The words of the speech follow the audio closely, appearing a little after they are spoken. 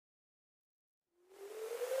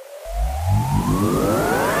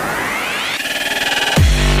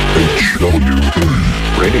HWA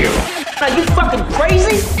Radio. Are you fucking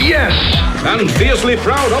crazy? Yes, and fiercely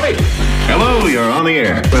proud of it. Hello, you're on the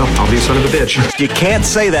air. Well, I'll be a son of a bitch. You can't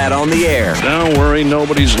say that on the air. Don't worry,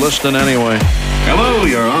 nobody's listening anyway. Hello,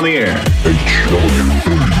 you're on the air.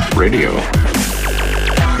 HWA Radio.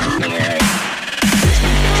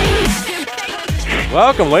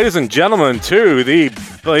 Welcome, ladies and gentlemen, to the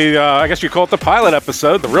I guess you call it the pilot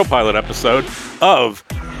episode, the real pilot episode of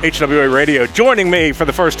HWA Radio. Joining me for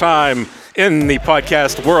the first time in the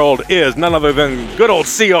podcast world is none other than good old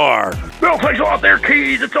CR. Well, thanks a lot there,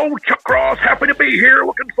 Keys. It's old Chuck Cross. Happy to be here.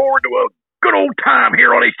 Looking forward to a good old time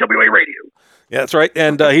here on HWA Radio. Yeah, that's right.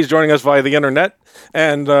 And he's joining us via the internet.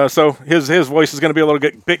 And so his voice is going to be a little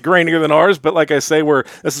bit grainier than ours. But like I say,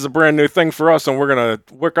 this is a brand new thing for us, and we're going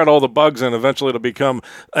to work out all the bugs, and eventually it'll become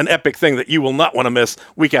an epic thing that you will not want to miss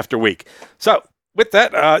week after week. So with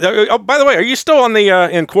that, by the way, are you still on the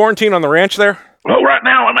in quarantine on the ranch there? Well, right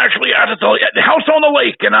now I'm actually out at the house on the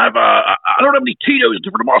lake, and I don't have any Tito's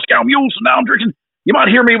for the Moscow Mule, so now I'm drinking. You might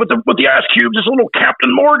hear me with the ice cubes. This little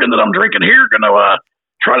Captain Morgan that I'm drinking here. Gonna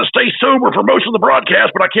try to stay sober for most of the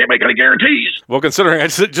broadcast, but I can't make any guarantees. Well, considering it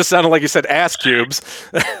just sounded like you said ass cubes,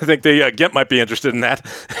 I think the Gimp might be interested in that.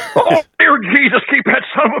 Oh, dear Jesus, keep that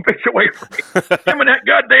son of a bitch away from me. Him and that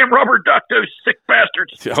goddamn rubber duck, those sick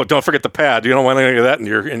bastards. Oh, don't forget the pad. You don't want any of that in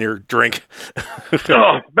your drink.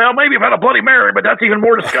 Oh, well, maybe if I had a Bloody Mary, but that's even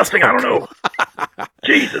more disgusting. I don't know.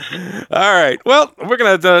 Jesus. All right. Well, we're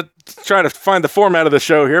going to try to find the format of the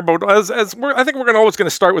show here, but I think we're always going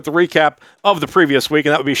to start with the recap of the previous week,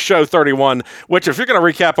 and that would be show 31, which if you're going to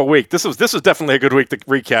recap a week, this is definitely a good week to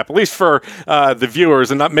recap, at least for the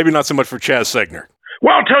viewers, and maybe not so much for Chaz Segner.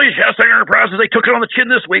 Well, I'll tell you, Chaz Segner Enterprises, they took it on the chin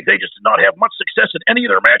this week. They just did not have much success in any of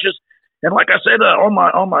their matches. And like I said on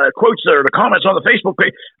my quotes there, the comments on the Facebook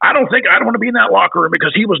page, I don't want to be in that locker room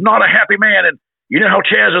because he was not a happy man. And you know how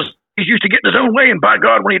Chaz is. He's used to getting his own way, and by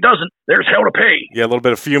God, when he doesn't, there's hell to pay. Yeah, a little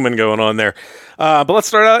bit of fuming going on there. But let's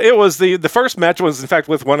start out. It was the first match was, in fact,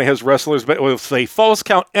 with one of his wrestlers, but it was a Falls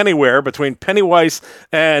Count Anywhere between Pennywise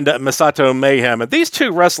and Masato Mayhem. And these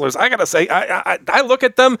two wrestlers, I got to say, I look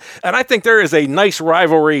at them, and I think there is a nice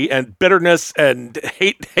rivalry and bitterness and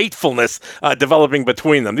hatefulness developing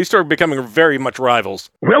between them. These two are becoming very much rivals.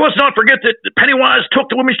 Well, let's not forget that Pennywise took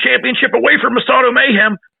the Women's Championship away from Masato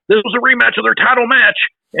Mayhem. This was a rematch of their title match.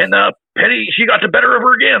 And Penny, she got the better of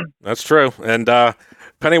her again. That's true. And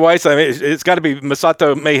Pennywise, I mean, it's got to be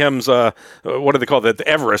Masato Mayhem's, what do they call it? The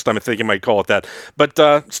Everest, I think you might call it that. But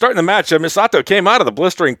starting the match, Masato came out of the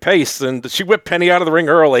blistering pace, and she whipped Penny out of the ring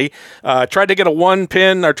early, tried to get a one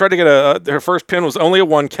pin, or tried to get her first pin was only a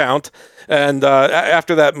one count. And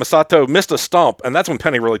after that, Masato missed a stomp, and that's when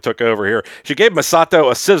Penny really took over here. She gave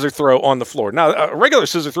Masato a scissor throw on the floor. Now, a regular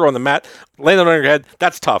scissor throw on the mat, landed on her head,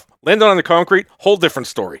 that's tough. Landed on the concrete, whole different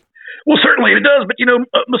story. Well, certainly it does, but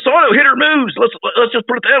Masato hit her moves. Let's just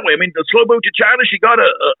put it that way. I mean, the slow boat to China, she got a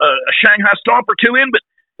Shanghai stomp or two in, but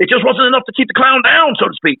it just wasn't enough to keep the clown down, so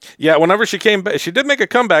to speak. Yeah, whenever she came back, she did make a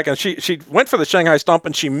comeback, and she went for the Shanghai stomp,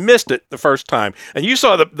 and she missed it the first time. And you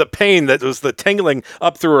saw the pain that was the tingling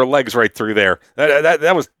up through her legs right through there.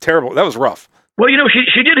 That was terrible. That was rough. Well,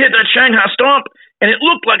 she did hit that Shanghai stomp, and it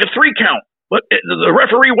looked like a 3 count. But the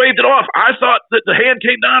referee waved it off. I thought that the hand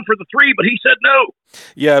came down for the 3, but he said no.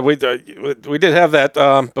 Yeah, we did have that.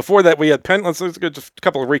 Before that, we had Penny. Let's get just a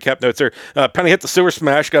couple of recap notes here. Penny hit the sewer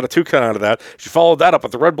smash, got a 2 count out of that. She followed that up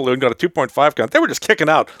with the red balloon, got a 2.5 count. They were just kicking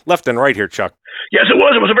out left and right here, Chuck. Yes, it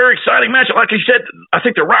was. It was a very exciting match. Like you said, I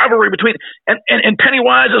think the rivalry between and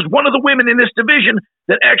Pennywise is one of the women in this division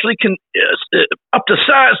that actually can up to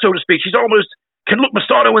size, so to speak. She's almost can look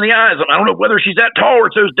Masato in the eyes. I don't know whether she's that tall or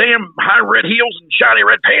it's those damn high red heels and shiny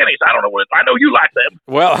red panties. I don't know what. I know you like them.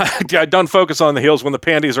 Well, I don't focus on the heels when the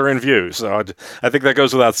panties are in view, so I think that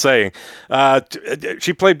goes without saying.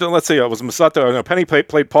 She played. Let's see, it was Masato. No, Penny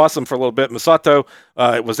played possum for a little bit. Masato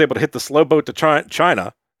was able to hit the slow boat to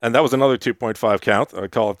China. And that was another 2.5 count, I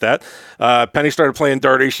call it that. Penny started playing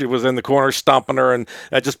dirty. She was in the corner stomping her and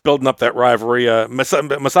just building up that rivalry.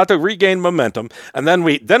 Masato regained momentum. And then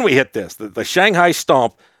we hit this, the Shanghai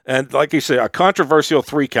stomp. And like you say, a controversial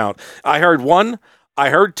 3 count. I heard 1, I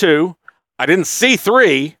heard 2. I didn't see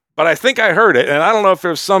 3, but I think I heard it. And I don't know if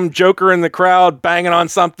there's some joker in the crowd banging on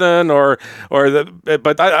something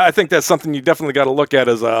but I think that's something you definitely got to look at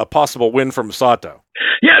as a possible win for Masato.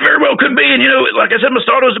 Yeah, it very well could be. And, like I said,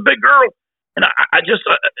 Masato's a big girl. And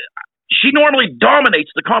she normally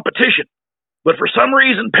dominates the competition. But for some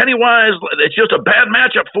reason, Pennywise, it's just a bad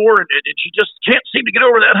matchup for her. And she just can't seem to get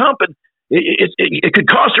over that hump. And, it could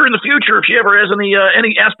cost her in the future if she ever has any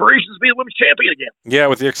aspirations to be a women's champion again. Yeah,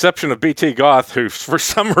 with the exception of BT Goth, who for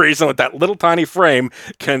some reason with that little tiny frame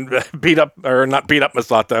can not beat up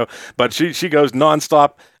Masato, but she goes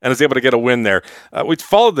nonstop and is able to get a win there. We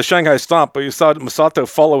followed the Shanghai Stomp, but you saw Masato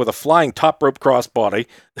follow with a flying top rope crossbody.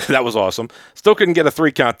 That was awesome. Still couldn't get a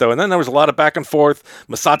 3 count, though. And then there was a lot of back and forth.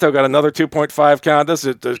 Masato got another 2.5 count. This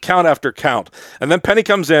is count after count. And then Penny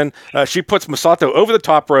comes in. She puts Masato over the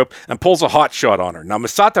top rope and pulls a hot shot on her. Now,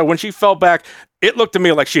 Masato, when she fell back, it looked to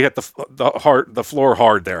me like she hit the floor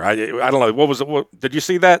hard there. I don't know. What was it? Did you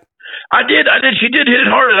see that? I did. She did hit it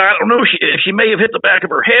hard, and I don't know if she may have hit the back of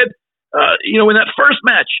her head. In that first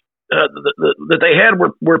match that they had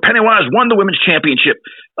where Pennywise won the women's championship,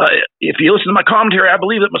 if you listen to my commentary, I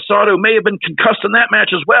believe that Masato may have been concussed in that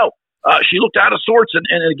match as well. She looked out of sorts, and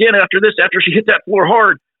again, after she hit that floor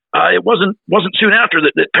hard, it wasn't soon after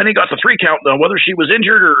that Penny got the 3 count, though. Whether she was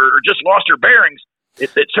injured or just lost her bearings, it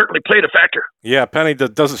certainly played a factor. Yeah, Penny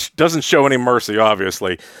doesn't show any mercy,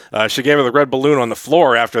 obviously. She gave her the red balloon on the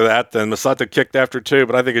floor after that, then Masato kicked after too,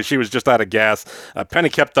 but I think she was just out of gas. Penny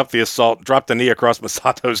kept up the assault, dropped the knee across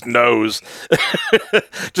Masato's nose.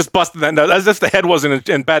 Just busted that nose. As if the head wasn't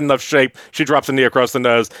in bad enough shape, she drops the knee across the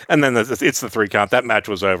nose, and then it's the 3 count. That match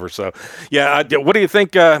was over. So, yeah, what do you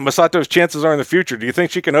think Masato's chances are in the future? Do you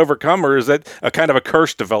think she can overcome, or is that a kind of a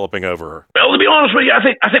curse developing over her? Well, to be honest with you, I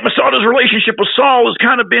think Masato's relationship with Saul has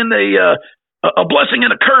kind of been a blessing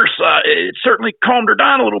and a curse. It certainly calmed her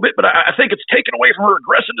down a little bit, but I think it's taken away from her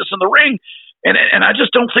aggressiveness in the ring, and I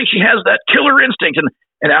just don't think she has that killer instinct.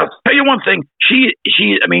 And I'll tell you one thing,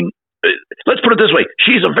 let's put it this way,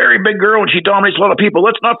 she's a very big girl and she dominates a lot of people.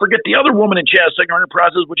 Let's not forget the other woman in Chaz Singler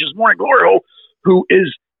Enterprises, which is Morning Glory Hole, who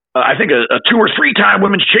is I think a 2 or 3 time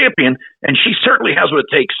women's champion, and she certainly has what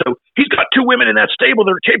it takes. So he's got 2 women in that stable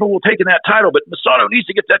that are capable of taking that title, but Masato needs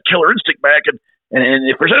to get that killer instinct back, and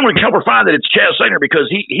if there's anyone who can help her find it, it's Chaz Singler,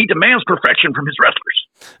 because he demands perfection from his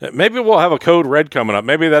wrestlers. Maybe we'll have a code red coming up.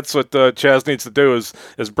 Maybe that's what Chaz needs to do is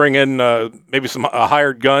bring in maybe a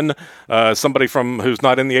hired gun, somebody who's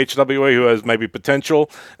not in the HWA who has maybe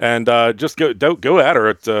potential, and just go at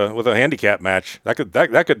her with a handicap match. That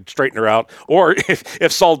could straighten her out. Or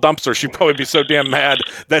if Saul dumps her, she'd probably be so damn mad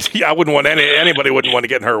that I wouldn't want anybody wouldn't want to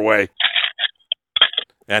get in her way.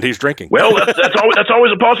 And he's drinking. Well, that's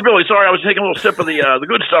always a possibility. Sorry, I was taking a little sip of the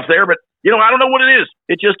good stuff there, but I don't know what it is.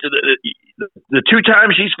 It just the 2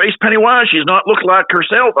 times she's faced Pennywise, she's not looked like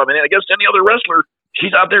herself. I mean, against any other wrestler,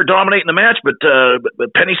 she's out there dominating the match, but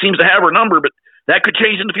Penny seems to have her number. But that could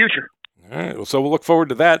change in the future. All right, well, so we'll look forward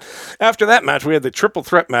to that. After that match, we had the triple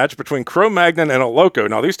threat match between Cro-Magnon and El Loco.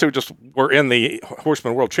 Now, these two just were in the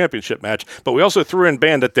Horseman World Championship match, but we also threw in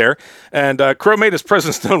Bandit there, and Cro made his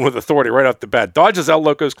presence known with authority right off the bat. Dodges El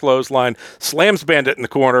Loco's clothesline, slams Bandit in the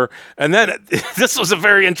corner, and then this was a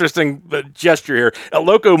very interesting gesture here. El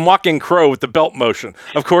Loco mocking Cro with the belt motion.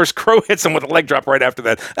 Of course, Cro hits him with a leg drop right after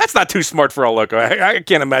that. That's not too smart for El Loco. I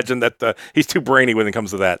can't imagine that he's too brainy when it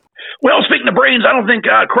comes to that. Well, speaking of brains, I don't think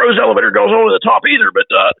Cro's elevator goes over the top either. But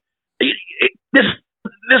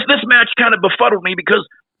this match kind of befuddled me because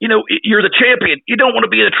you're the champion. You don't want to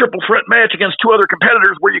be in a triple threat match against 2 other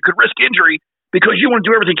competitors where you could risk injury, because you want to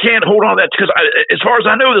do everything you can to hold on to that. Because as far as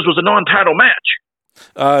I know, this was a non-title match.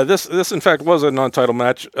 This in fact was a non-title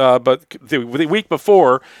match, but the week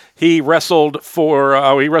before he wrestled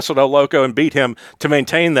El Loco and beat him to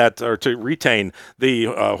maintain that, or to retain the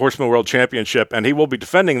Horseman World Championship, and he will be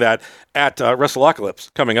defending that at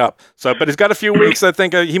WrestleApocalypse coming up. So, but he's got a few weeks. I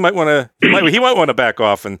think he might want to back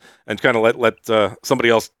off and kind of let somebody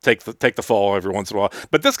else take the fall every once in a while.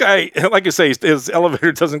 But this guy, like you say, his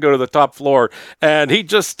elevator doesn't go to the top floor, and he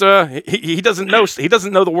just he doesn't know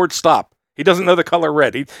the word stop. He doesn't know the color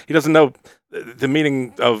red. He doesn't know the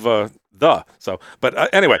meaning of the. So,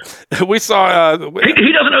 but anyway, we saw. He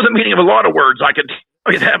doesn't know the meaning of a lot of words. I can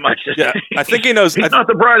tell you that much. Yeah, I think he knows. He's not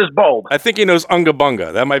the brightest bulb. I think he knows Unga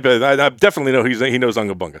Bunga. That might be. I definitely know he knows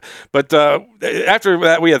Unga Bunga. But after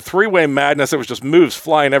that, we had 3-way madness. It was just moves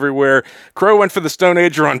flying everywhere. Cro went for the Stone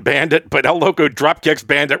Ager on Bandit, but El Loco drop kicks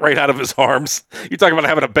Bandit right out of his arms. You talk about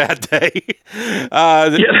having a bad day.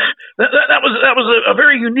 Yeah. That was a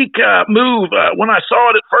very unique move. When I saw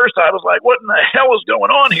it at first, I was like, what in the hell is going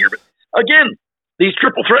on here? But again, these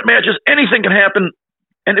triple threat matches, anything can happen.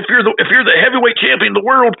 And if you're the heavyweight champion of the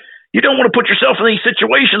world, you don't want to put yourself in these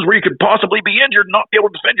situations where you could possibly be injured and not be able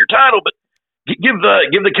to defend your title. But give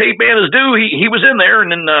the caveman his due. He was in there,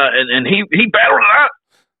 and he battled it out.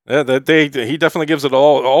 He definitely gives it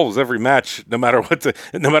all every match, no matter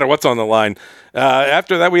what's on the line.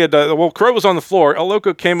 After that, we had Crow was on the floor. El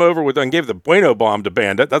Loco came over and gave the Bueno bomb to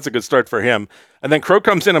Bandit. That's a good start for him. And then Crow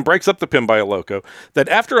comes in and breaks up the pin by El Loco. Then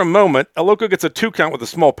after a moment, El Loco gets a 2 count with a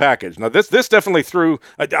small package. Now this definitely threw.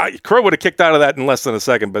 Crow would have kicked out of that in less than a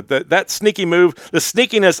second, but that sneaky move, the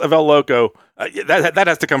sneakiness of El Loco, that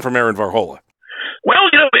has to come from Aaron Varhola. Well,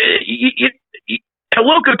 El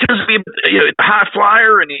Loco tends to be a high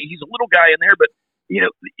flyer, and he's a little guy in there, but he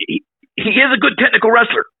is a good technical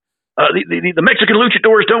wrestler. The Mexican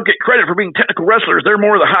luchadors don't get credit for being technical wrestlers. They're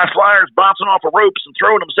more the high flyers, bouncing off of ropes and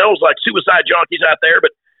throwing themselves like suicide jockeys out there.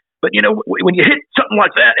 But when you hit something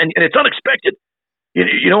like that and it's unexpected,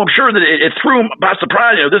 I'm sure that it threw him by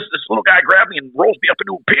surprise. This little guy grabbed me and rolls me up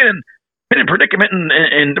into a pin in predicament,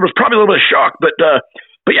 and there was probably a little bit of shock, but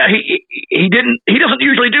yeah, he doesn't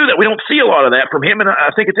usually do that. We don't see a lot of that from him, and I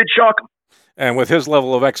think it did shock him. And with his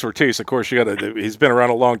level of expertise, of course, he's been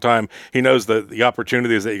around a long time. He knows the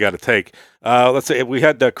opportunities that you got to take. Let's say we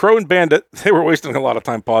had Crow and Bandit. They were wasting a lot of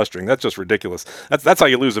time posturing. That's just ridiculous. That's how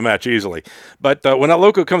you lose a match easily. But when El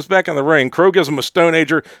Loco comes back in the ring, Crow gives him a Stone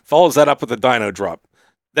Ager, follows that up with a Dino drop.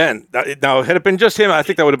 Then, now, had it been just him, I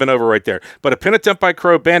think that would have been over right there. But a pin attempt by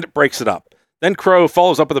Crow, Bandit breaks it up. Then Crow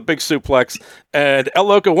follows up with a big suplex, and El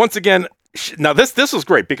Loco once again. Now this was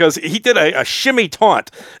great because he did a shimmy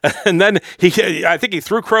taunt, and then I think he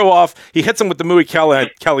threw Crow off. He hits him with the Muy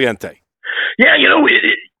Caliente. Yeah,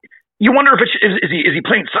 you wonder if is he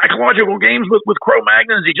playing psychological games with Crow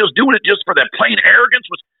Magnon? Is he just doing it just for that plain arrogance?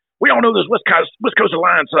 Which we all know those West Coast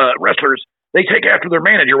Alliance wrestlers, they take after their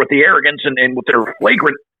manager with the arrogance and with their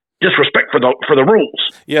flagrant disrespect for the rules.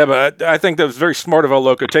 Yeah, but I think that was very smart of El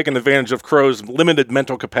Loco, taking advantage of Crow's limited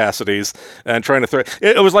mental capacities and trying to throw.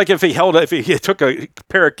 It was like if he took a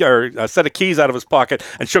pair of, or a set of keys out of his pocket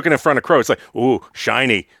and shook it in front of Crow. It's like, ooh,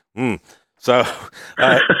 shiny. So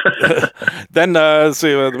then let's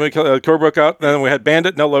see, Crow broke out. Then we had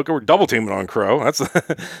Bandit and El Loco were double teaming on Crow.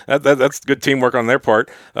 That's good teamwork on their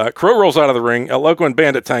part. Crow rolls out of the ring. El Loco and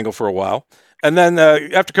Bandit tangle for a while. And then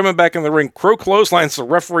after coming back in the ring, Crow clotheslines the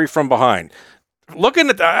referee from behind. Looking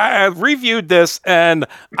at I reviewed this, and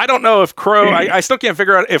I don't know if Crow. I still can't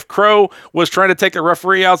figure out if Crow was trying to take the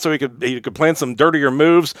referee out so he could plan some dirtier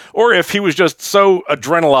moves, or if he was just so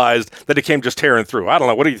adrenalized that he came just tearing through. I don't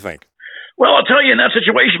know. What do you think? Well, I'll tell you, in that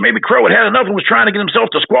situation, maybe Crow had enough and was trying to get himself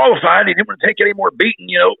disqualified. He didn't want to take any more beating.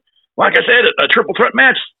 Like I said, a triple threat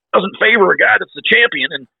match doesn't favor a guy that's the champion,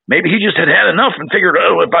 and maybe he just had enough and figured,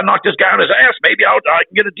 if I knock this guy on his ass, maybe I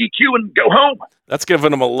can get a DQ and go home. That's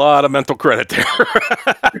giving him a lot of mental credit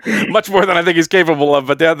there. Much more than I think he's capable of,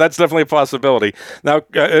 but that's definitely a possibility. Now,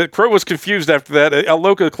 Crow was confused after that. El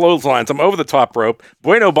Loco clotheslines him over the top rope.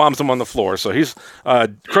 Bueno bombs him on the floor, so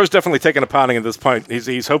Crow's definitely taking a pounding at this point.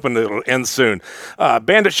 He's hoping that it'll end soon.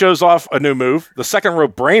 Bandit shows off a new move, the second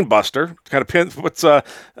rope brainbuster, kind of puts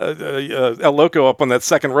El Loco up on that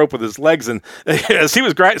second rope with his legs, and as he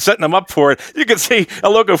was setting him up for it, you could see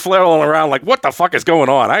El Loco flailing around like, what the fuck is going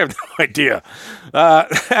on? I have no idea.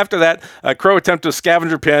 After that, Crow attempted a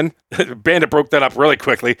scavenger pin. Bandit broke that up really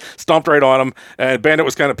quickly, stomped right on him, and Bandit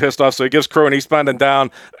was kind of pissed off, so he gives Crow an eastbound and down.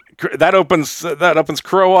 That opens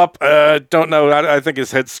Crow up. Don't know. I think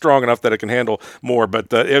his head's strong enough that it can handle more,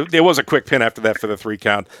 but it was a quick pin after that for the 3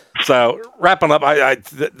 count. So wrapping up, I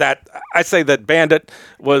say that Bandit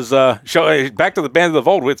was back to the Bandit of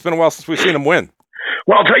old. It's been a while since we've seen him win.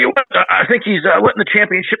 Well, I'll tell you what. I think he's letting the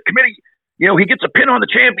championship committee. He gets a pin on the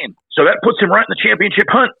champion, so that puts him right in the championship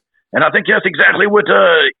hunt. And I think that's exactly what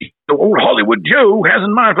the old Hollywood Joe has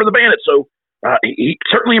in mind for the Bandit. So he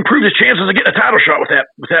certainly improved his chances of getting a title shot with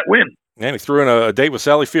that win. And he threw in a date with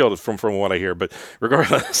Sally Field, from what I hear. But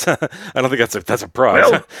regardless, I don't think that's a prize.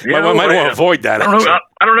 Well, might want to avoid that. I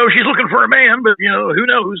don't know if she's looking for a man, but who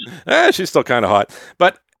knows? She's still kind of hot.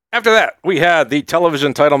 But after that, we had the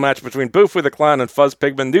television title match between Boofoo the Clown and Fuzz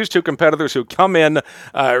Pigman. These two competitors who come in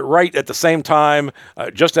right at the same time,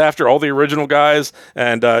 just after all the original guys,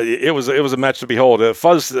 and it was a match to behold.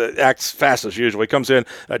 Fuzz acts fast as usual. He comes in,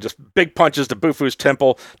 just big punches to Boofoo's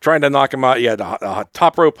temple, trying to knock him out. He had a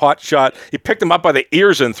top rope hot shot. He picked him up by the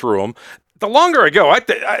ears and threw him. The longer I go,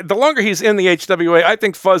 the longer he's in the HWA, I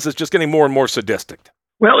think Fuzz is just getting more and more sadistic.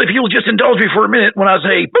 Well, if you'll just indulge me for a minute when I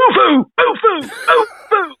say Boofoo, Boofoo,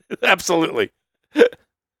 Boofoo. Absolutely.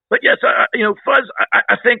 But yes, Fuzz,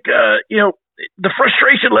 I think, the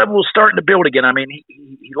frustration level was starting to build again. I mean,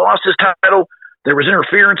 he lost his title. There was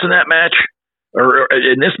interference in that match, or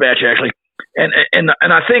in this match, actually. And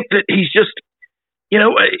I think that he's just,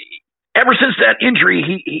 ever since that injury,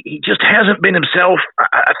 he just hasn't been himself.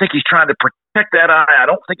 I think he's trying to protect that eye. I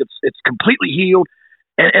don't think it's completely healed.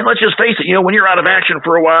 And let's just face it, when you're out of action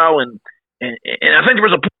for a while, and I think there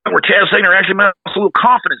was a point where Chaz Sagner actually lost a little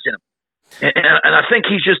confidence in him. And I think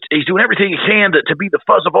he's doing everything he can to be the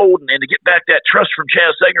Fuzz of old and to get back that trust from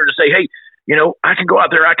Chaz Sagner to say, hey, I can go out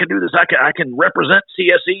there, I can do this, I can represent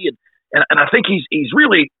CSE, and I think he's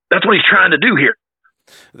really, that's what he's trying to do here.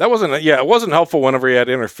 That it wasn't helpful whenever he had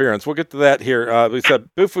interference. We'll get to that here. We said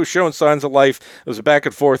Bufu showing signs of life. It was a back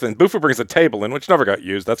and forth, and Bufu brings a table in, which never got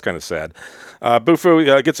used. That's kind of sad.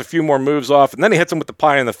 Bufu gets a few more moves off, and then he hits him with the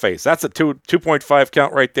pie in the face. That's a 2.5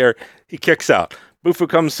 count right there. He kicks out. Bufu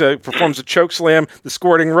performs a choke slam, the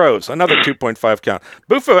squirting rose, another 2.5 count.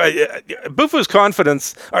 Bufu's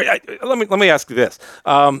confidence. Let me ask you this.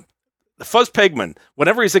 Fuzz Pegman,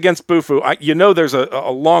 whenever he's against Bufu, there's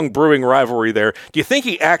a long brewing rivalry there. Do you think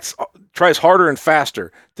he tries harder and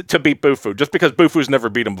faster to beat Bufu just because Bufu's never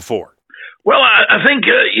beat him before? Well, I think,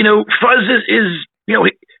 Fuzz is he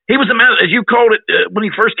was the master, as you called it when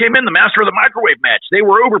he first came in, the master of the microwave match. They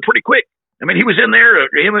were over pretty quick. I mean, he was in there,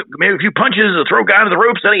 maybe a few punches to throw a guy into the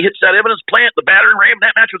ropes, then he hits that evidence plant, the battering ram,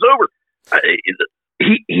 that match was over.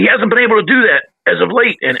 He hasn't been able to do that as of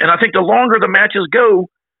late, and I think the longer the matches go,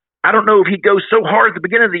 I don't know if he goes so hard at the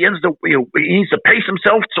beginning that he needs to pace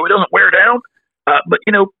himself so he doesn't wear down. But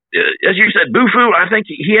as you said, Bufu, I think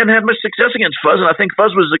he hadn't had much success against Fuzz, and I think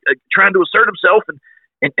Fuzz was trying to assert himself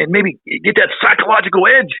and maybe get that psychological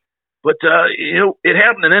edge. But it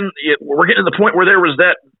happened, and then we're getting to the point where there was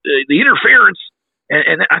the interference,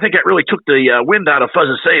 and I think that really took the wind out of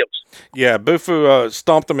Fuzz's sails. Yeah, Bufu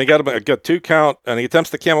stomped him. He got 2 count, and he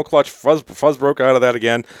attempts the camel clutch. Fuzz broke out of that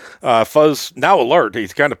again. Fuzz, now alert.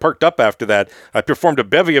 He's kind of perked up after that. Performed a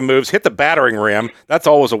bevy of moves, hit the battering ram. That's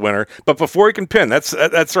always a winner. But before he can pin, that's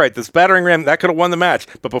right. This battering ram, that could have won the match.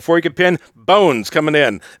 But before he could pin, Bones coming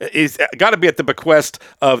in. He's got to be at the bequest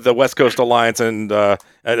of the West Coast Alliance and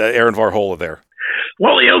Aaron Varhola there.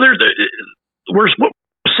 Well, what we're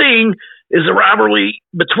seeing is the rivalry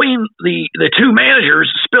between the two managers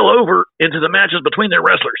spill over into the matches between their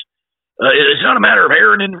wrestlers. It's not a matter of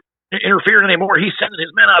Aaron interfering anymore. He's sending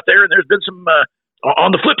his men out there, and there's been some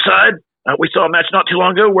on the flip side. We saw a match not too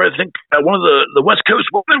long ago where I think one of the West Coast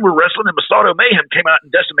women were wrestling, and Masato Mayhem came out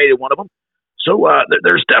and decimated one of them. So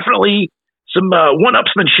there's definitely some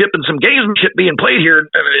one-upsmanship and some gamesmanship being played here.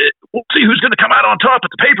 We'll see who's going to come out on top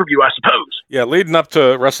at the pay-per-view, I suppose. Yeah, leading up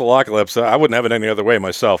to WrestleApocalypse, I wouldn't have it any other way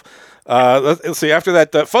myself. Let's see. After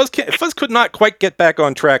that, Fuzz could not quite get back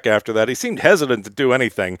on track after that. He seemed hesitant to do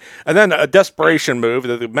anything. And then a desperation move.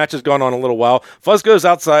 The match has gone on a little while. Fuzz goes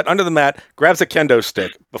outside, under the mat, grabs a kendo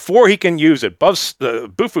stick. Before he can use it,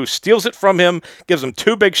 Bufu steals it from him, gives him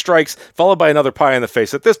 2 big strikes, followed by another pie in the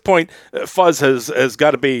face. At this point, Fuzz has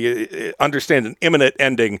got to understand an imminent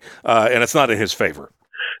ending, and it's not in his favor.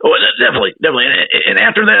 Oh, definitely. And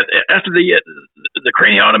after that, after the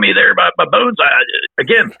craniotomy there by Bones,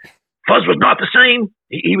 again, Fuzz was not the same.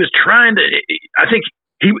 He was trying to. I think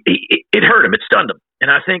it hurt him. It stunned him. And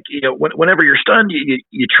I think whenever you're stunned,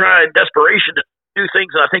 you try in desperation to do things.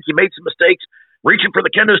 And I think he made some mistakes reaching for the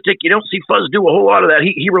kendo stick. You don't see Fuzz do a whole lot of that.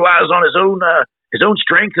 He relies on his own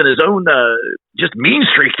strength and his own just mean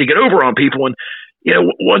streaks to get over on people. And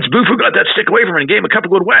once Bufu got that stick away from him and gave him a couple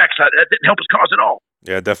good whacks, that didn't help his cause at all.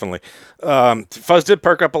 Yeah, definitely. Fuzz did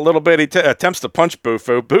perk up a little bit. He attempts to punch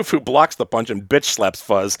Bufu. Bufu blocks the punch and bitch slaps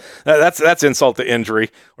Fuzz. That's insult to injury,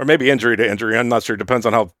 or maybe injury to injury. I'm not sure. Depends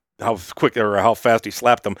on how quick or how fast he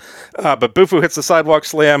slapped him. But Bufu hits the sidewalk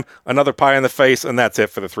slam, another pie in the face, and that's it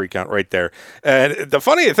for the 3 count right there. And the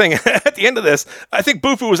funny thing, at the end of this, I think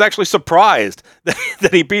Bufu was actually surprised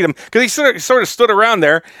that he beat him, because he sort of stood around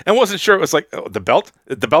there and wasn't sure. It was like, oh, the belt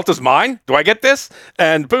is mine? Do I get this?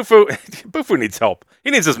 And Bufu needs help. He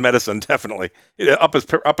needs his medicine, definitely. Up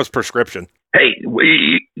his prescription. Hey,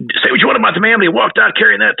 say what you want about the man, but he walked out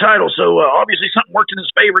carrying that title, so obviously something worked in his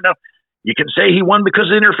favor. Now, you can say he won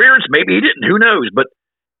because of interference. Maybe he didn't. Who knows? But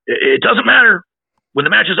it doesn't matter. When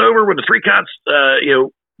the match is over, when the 3 counts,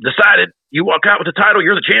 decided, you walk out with the title,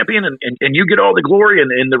 you're the champion, and you get all the glory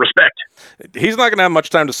and the respect. He's not going to have much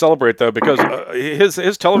time to celebrate, though, because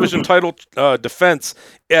his television title defense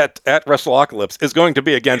at WrestleApocalypse is going to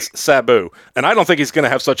be against Sabu, and I don't think he's going to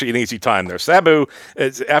have such an easy time there. Sabu,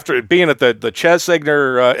 after being at the Chaz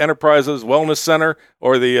Sagner Enterprises Wellness Center,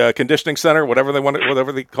 or the Conditioning Center, whatever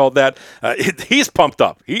they called that, he's pumped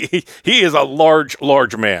up. He is a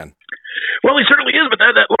large man. Well, he certainly is, but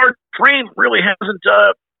that large frame really hasn't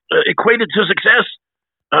equated to success.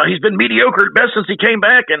 He's been mediocre at best since he came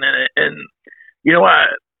back, and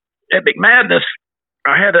Epic Madness,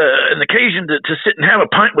 I had an occasion to sit and have a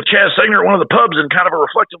pint with Chaz Sagner at one of the pubs in kind of a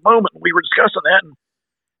reflective moment. We were discussing that, and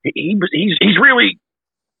he's really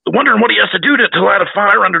wondering what he has to do to light a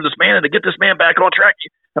fire under this man and to get this man back on track.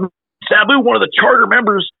 I mean, Sabu, one of the charter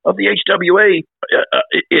members of the HWA,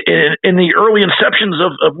 in the early inceptions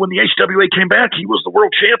of when the HWA came back, he was the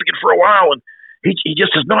world champion for a while, and he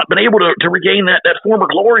just has not been able to regain that former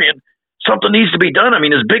glory, and something needs to be done. I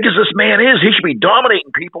mean, as big as this man is, he should be dominating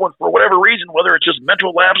people, and for whatever reason, whether it's just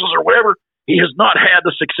mental lapses or whatever, he has not had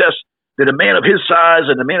the success that a man of his size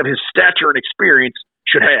and a man of his stature and experience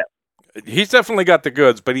should have. He's definitely got the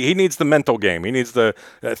goods, but he needs the mental game. He needs to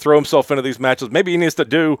throw himself into these matches. Maybe he needs to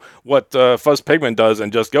do what Fuzz Pigman does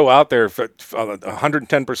and just go out there for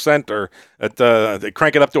 110% or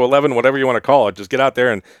crank it up to 11, whatever you want to call it. Just get out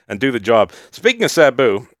there and do the job. Speaking of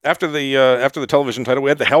Sabu, after the television title, we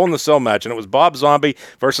had the Hell in the Cell match, and it was Bob Zombie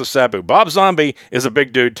versus Sabu. Bob Zombie is a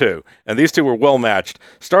big dude, too, and these two were well matched.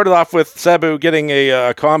 Started off with Sabu getting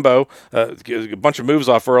a combo, a bunch of moves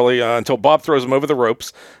off early until Bob throws him over the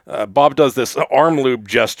ropes. Bob does this arm lube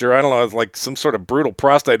gesture. I don't know, it's like some sort of brutal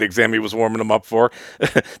prostate exam he was warming him up for.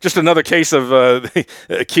 Just another case of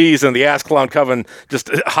Keys and the Ass Clown Coven just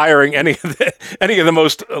hiring any of the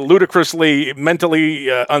most ludicrously mentally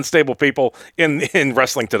unstable people in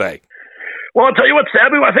wrestling today. Well, I'll tell you what,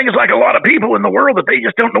 Sabu, I think it's like a lot of people in the world that they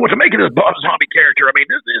just don't know what to make of this Bob Zombie character. I mean,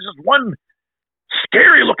 this is one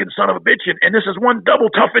scary-looking son of a bitch, and this is one double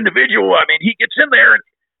tough individual. I mean, he gets in there, and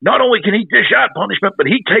not only can he dish out punishment, but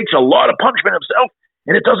he takes a lot of punishment himself,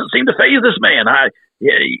 and it doesn't seem to faze this man.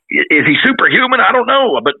 Is he superhuman? I don't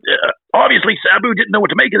know, but obviously Sabu didn't know what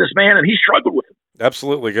to make of this man, and he struggled with him.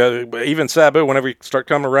 Absolutely. Even Sabu, whenever he starts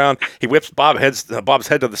coming around, he whips Bob's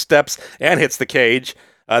head to the steps and hits the cage.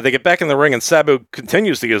 They get back in the ring, and Sabu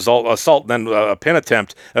continues the assault, and then a pin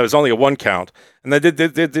attempt. It was only a 1 count. And they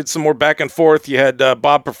did some more back and forth. You had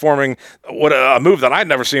Bob performing a move that I'd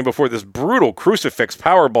never seen before, this brutal crucifix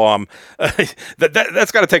power bomb.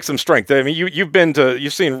 That's got to take some strength. I mean,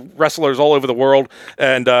 you've seen wrestlers all over the world,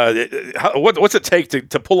 and what's it take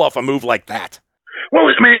to pull off a move like that? Well,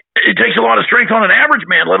 I mean, it takes a lot of strength on an average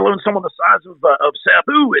man, let alone someone the size of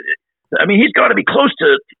Sabu. I mean, he's got to be close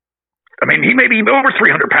to. I mean, he may be over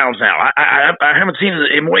 300 pounds now. I haven't seen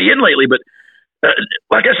him weigh in lately, but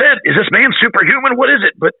like I said, is this man superhuman? What is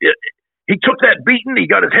it? But he took that beating. He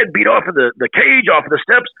got his head beat off of the cage, off of the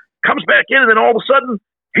steps, comes back in, and then all of a sudden,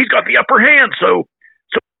 he's got the upper hand. So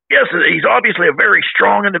yes, he's obviously a very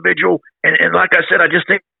strong individual. And like I said, I just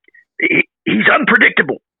think he's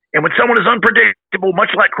unpredictable. And when someone is unpredictable,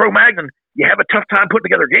 much like Cro-Magnon, you have a tough time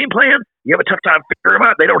putting together a game plan. You have a tough time figuring them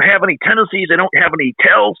out. They don't have any tendencies. They don't have any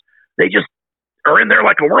tells. They just are in there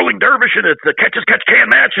like a whirling dervish, and it's a catch-as-catch-can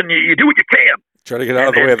match, and you do what you can. Try to get out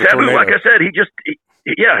of the way of the tornado. Like I said, he just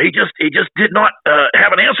did not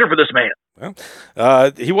have an answer for this man. Well,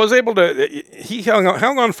 he was able to. He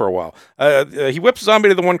hung on for a while. He whips Zombie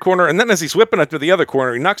to the one corner, and then as he's whipping it to the other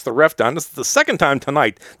corner, he knocks the ref down. This is the second time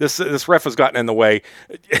tonight this ref has gotten in the way.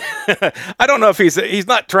 I don't know if he's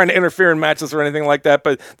not trying to interfere in matches or anything like that.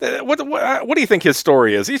 But what do you think his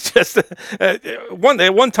story is? He's just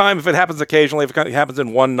one time. If it happens occasionally, if it happens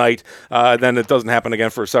in one night, then it doesn't happen again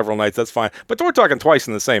for several nights. That's fine. But we're talking twice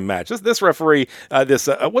in the same match. This referee,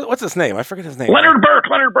 what's his name? I forget his name. Leonard Burke.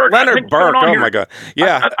 Leonard Burke. Oh my God!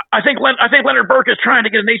 Yeah, I think Leonard Burke is trying to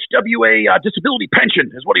get an HWA disability pension.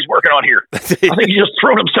 Is what he's working on here. I think he's just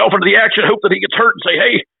thrown himself into the action, hope that he gets hurt, and say,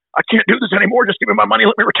 "Hey, I can't do this anymore. Just give me my money,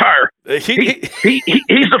 let me retire."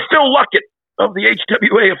 He's the Phil Luckett of the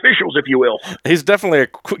HWA officials, if you will. He's definitely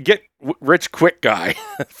a get-rich-quick guy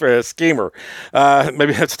for a schemer.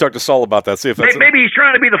 Maybe I have to talk to Saul about that. See if that's maybe he's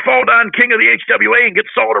trying to be the fall-down king of the HWA and get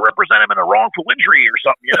Saul to represent him in a wrongful injury or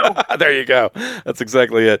something, you know? There you go. That's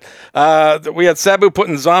exactly it. We had Sabu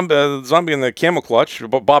putting Zombie in the camel clutch.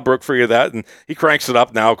 Bob broke free of that, and he cranks it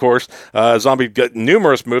up now, of course. Zombie got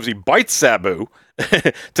numerous moves. He bites Sabu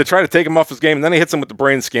to try to take him off his game, and then he hits him with the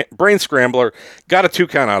brain scrambler. Got a 2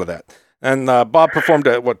 count out of that. And Bob performed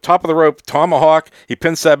a top of the rope tomahawk. He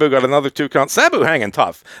pinned Sabu, got another 2 count. Sabu hanging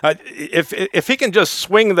tough. If he can just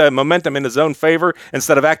swing the momentum in his own favor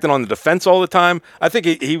instead of acting on the defense all the time, I think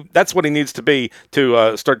that's what he needs to be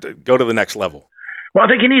to start to go to the next level. Well, I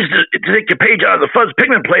think he needs to take a page out of the Fuzz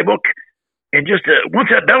Pigman playbook and just once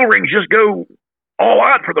that bell rings, just go all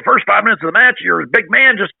out for the first 5 minutes of the match. You're a big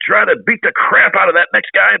man, just try to beat the crap out of that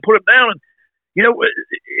next guy and put him down. And you know,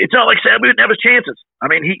 it's not like Sabu didn't have his chances. I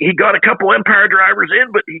mean, he got a couple Empire drivers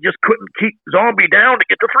in, but he just couldn't keep Zombie down to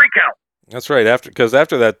get the 3 count. That's right. After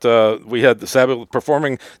that, we had the Sabu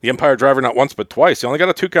performing the Empire driver not once but twice. He only got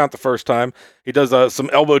a 2 count the first time. He does some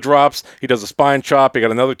elbow drops. He does a spine chop. He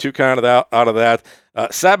got another 2 count out of that.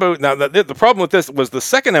 Sabu. Now the problem with this was the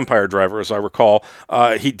second Empire driver, as I recall.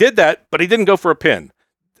 He did that, but he didn't go for a pin.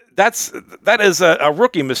 that is a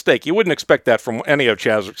rookie mistake. You wouldn't expect that from any of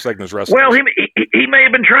Chaz Segner's wrestlers. Well, he may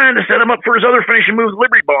have been trying to set him up for his other finishing move,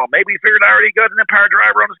 Liberty Bomb. Maybe he figured I already got an Empire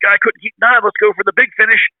Driver on this guy. Couldn't keep dive. Let's go for the big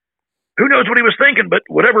finish. Who knows what he was thinking, but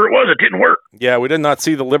whatever it was, it didn't work. Yeah, we did not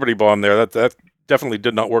see the Liberty Bomb there. That definitely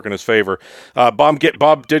did not work in his favor. Bob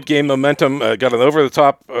did gain momentum, got an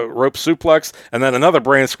over-the-top rope suplex, and then another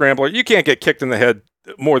brain scrambler. You can't get kicked in the head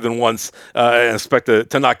more than once and expect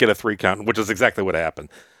to not get a 3 count, which is exactly what happened.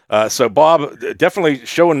 So Bob definitely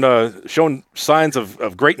showing signs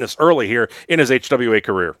of greatness early here in his HWA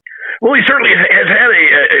career. Well, he certainly has had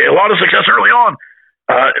a lot of success early on.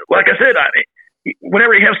 Like I said,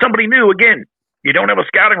 whenever you have somebody new, again, you don't have a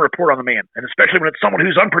scouting report on the man, and especially when it's someone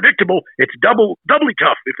who's unpredictable, it's doubly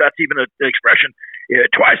tough, if that's even an expression,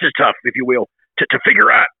 twice as tough, if you will, to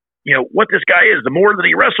figure out what this guy is. The more that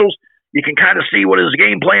he wrestles, you can kind of see what his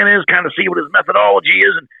game plan is, kind of see what his methodology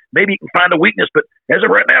is, and maybe you can find a weakness. But as of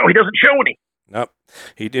right now, he doesn't show any. Nope.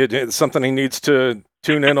 He did. It's something he needs to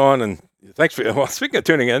tune in on. And thanks for, speaking of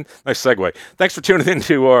tuning in, nice segue. Thanks for tuning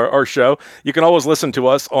into our show. You can always listen to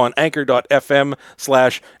us on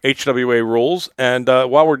anchor.fm/HWA rules. And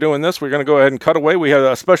while we're doing this, we're going to go ahead and cut away. We have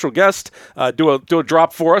a special guest do a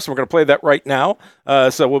drop for us. We're going to play that right now.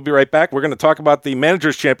 So we'll be right back. We're going to talk about the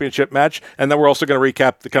Managers Championship match, and then we're also going to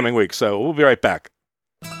recap the coming week. So we'll be right back.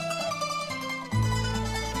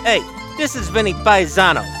 Hey, this is Vinny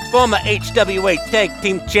Paisano, former HWA Tag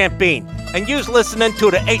Team Champion, and you're listening to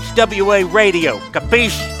the HWA Radio.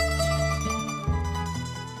 Capiche?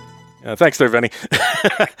 Thanks there, Vinny.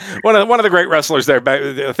 one of the great wrestlers there.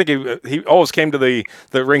 I think he always came to the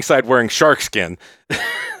ringside wearing shark skin.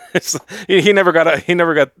 He never got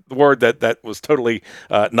the word that was totally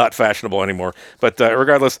not fashionable anymore. But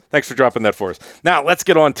regardless, thanks for dropping that for us. Now let's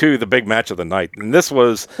get on to the big match of the night, and this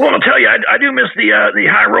was. Well, I'll tell you, I do miss the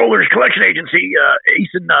High Rollers Collection Agency,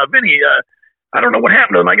 Ace and Vinny. I don't know what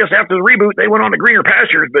happened to them. I guess after the reboot, they went on to greener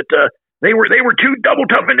pastures. But they were 2 double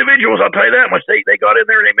tough individuals. I'll tell you that much. They got in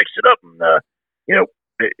there and they mixed it up, and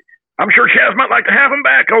I'm sure Chaz might like to have him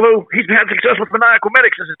back. Although he's had success with Maniacal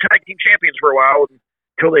Medics as his tag team champions for a while.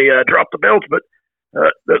 Until they dropped the belts, but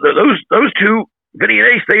those two, Vinny and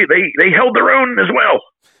Ace, they held their own as well.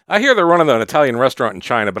 I hear they're running an Italian restaurant in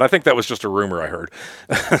China, but I think that was just a rumor I heard.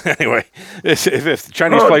 Anyway, if the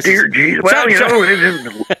Chinese places... Oh, dear geez. Well,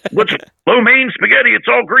 what's lo mein spaghetti? It's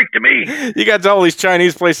all Greek to me. You got all these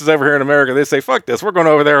Chinese places over here in America. They say, fuck this. We're going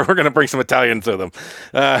over there. We're going to bring some Italian to them.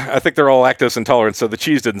 I think they're all lactose intolerant, so the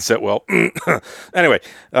cheese didn't sit well. Anyway,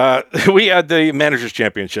 we had the Managers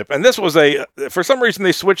Championship, and this was for some reason,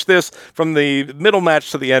 they switched this from the middle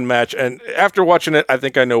match to the end match, and after watching it, I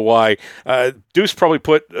think I know why. Deuce probably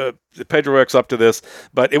put Pedro X up to this,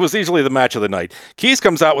 but it was easily the match of the night. Keys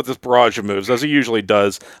comes out with this barrage of moves, as he usually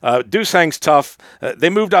does. Deuce hangs tough. They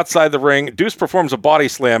moved outside the ring. Deuce performs a body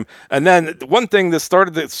slam, and then one thing that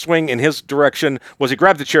started the swing in his direction was he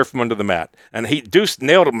grabbed the chair from under the mat, and Deuce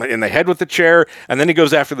nailed him in the head with the chair, and then he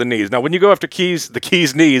goes after the knees. Now, when you go after the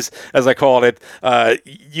Keys knees, as I called it,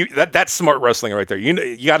 that's smart wrestling right there.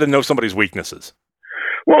 You got to know somebody's weaknesses.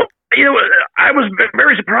 Well, I was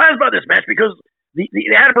very surprised by this match because the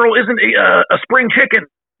Admiral isn't a spring chicken,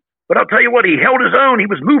 but I'll tell you what, he held his own. He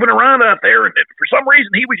was moving around out there, and for some reason,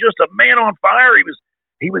 he was just a man on fire. It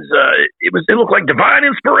looked like divine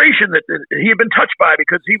inspiration that he had been touched by,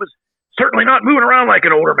 because he was certainly not moving around like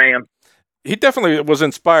an older man. He definitely was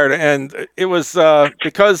inspired, and it was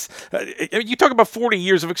because you talk about 40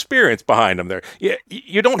 years of experience behind him there.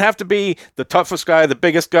 You don't have to be the toughest guy, the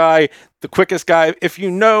biggest guy, the quickest guy. If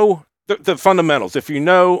you know the fundamentals, if you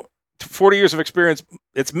know 40 years of experience,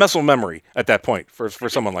 it's muscle memory at that point for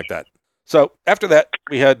someone like that. So after that,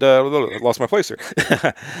 we had lost my place here.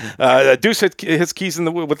 Deuce hits Keys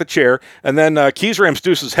with the chair, and then Keys rams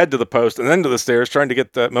Deuce's head to the post and then to the stairs, trying to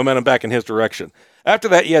get the momentum back in his direction. After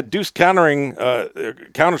that, you had Deuce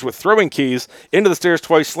counters with throwing Keys into the stairs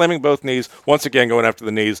twice, slamming both knees, once again going after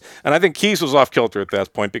the knees. And I think Keys was off kilter at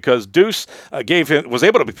that point, because Deuce was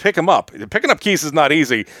able to pick him up. Picking up Keys is not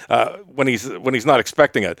easy when he's not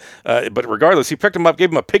expecting it. But regardless, he picked him up,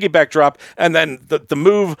 gave him a piggyback drop, and then the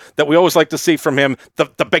move that we always like to see from him,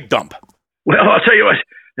 the big dump. Well, I'll tell you what,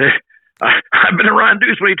 I've been around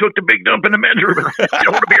Deuce when he took the big dump in the men's room. You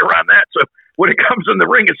don't want to be around that. So when it comes in the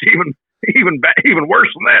ring, it's even worse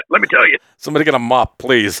than that, let me tell you. Somebody get a mop,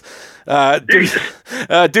 please.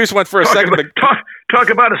 Deuce went for a second.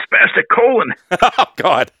 Talk about a spastic colon. Oh,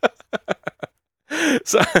 God.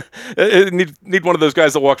 So need one of those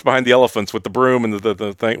guys that walks behind the elephants with the broom and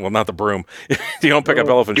the thing. Well, not the broom. You don't pick up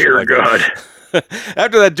elephant shit like that.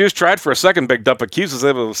 After that, Deuce tried for a second big dump, but Keys was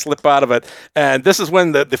able to slip out of it. And this is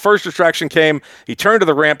when the first distraction came. He turned to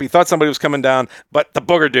the ramp. He thought somebody was coming down, but the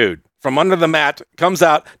booger dude from under the mat comes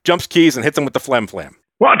out, jumps Keys, and hits him with the flam.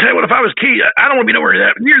 Well, I'll tell you what, if I was Keys, I don't want to be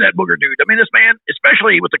nowhere near that booger dude. I mean, this man,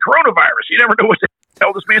 especially with the coronavirus, you never know what the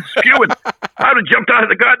hell this man's spewing. I would have jumped out of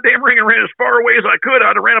the goddamn ring and ran as far away as I could.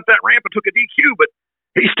 I'd have ran up that ramp and took a DQ, but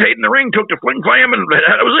he stayed in the ring, took the flim flam, and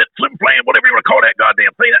that was it. Flim flam, whatever you want to call that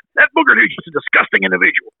goddamn thing. That booger dude's just a disgusting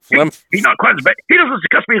individual. He's not quite as bad. He doesn't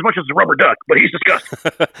disgust me as much as the rubber duck, but he's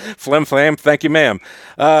disgusting. Flim flam, thank you, ma'am.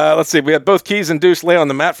 Let's see. We had both Keys and Deuce lay on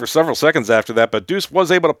the mat for several seconds after that, but Deuce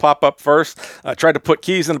was able to pop up first. Tried to put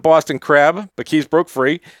Keys in the Boston Crab, but Keys broke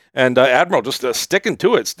free, and Admiral just sticking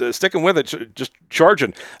to it, sticking with it, just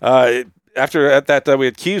charging. After that, we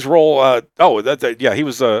had Keys roll. He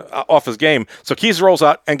was off his game. So Keys rolls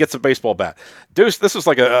out and gets a baseball bat. Deuce, this is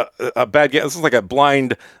like a bad game. This is like a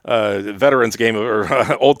blind veterans game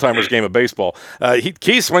or old timers game of baseball.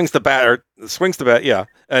 Keys swings the bat,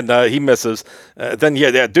 and he misses. Then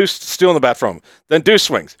Deuce stealing the bat from him. Then Deuce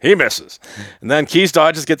swings, he misses, and then Keys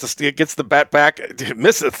dodges, gets the bat back,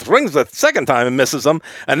 misses, swings the second time and misses him.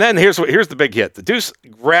 And then here's the big hit. The Deuce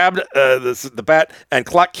grabbed the bat and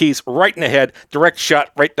clocked Keys right in the head, direct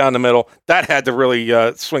shot right down the middle. That had to really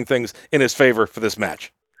swing things in his favor for this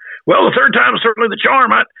match. Well, the third time was certainly the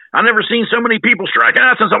charm. I never seen so many people strike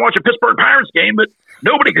out since I watched a Pittsburgh Pirates game, but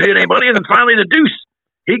nobody could hit anybody. And then finally the Deuce,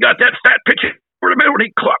 he got that fat pitch over the middle and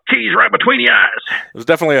he clocked Keys right between the eyes. It was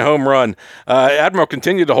definitely a home run. Admiral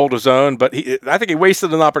continued to hold his own, but I think he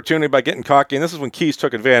wasted an opportunity by getting cocky, and this is when Keys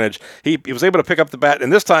took advantage. He was able to pick up the bat,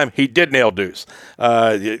 and this time he did nail Deuce.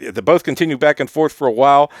 They both continued back and forth for a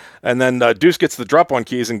while, and then Deuce gets the drop on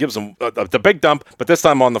Keys and gives him the big dump, but this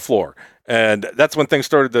time on the floor. And that's when things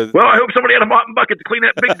started to... Well, I hope somebody had a mop and bucket to clean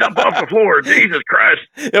that big dump off the floor. Jesus Christ.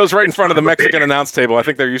 It was right in front of the Mexican announce table. I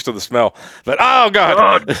think they're used to the smell. But, oh,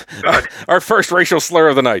 God. Our first racial slur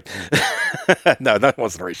of the night. No, that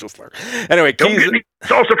wasn't a racial slur. Anyway, Don't Keys... get any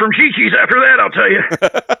salsa from Chi-Chi's after that, I'll tell you.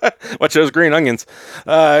 Watch those green onions.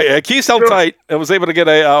 Keys held tight and was able to get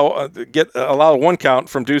allow one count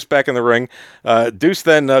from Deuce back in the ring. Deuce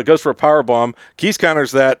then goes for a power bomb. Keys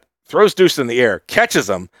counters that, throws Deuce in the air, catches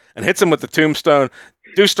him, and hits him with the tombstone.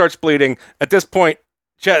 Deuce starts bleeding. At this point,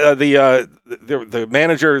 the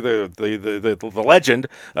manager, the legend,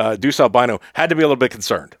 Deuce Albino, had to be a little bit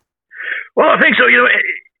concerned. Well, I think so.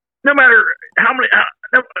 No matter how many...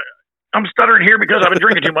 I'm stuttering here because I've been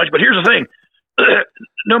drinking too much, but here's the thing.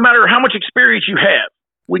 No matter how much experience you have,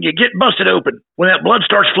 when you get busted open, when that blood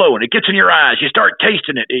starts flowing, it gets in your eyes, you start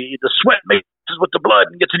tasting it, the sweat mixes with the blood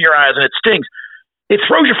and gets in your eyes and it stings. It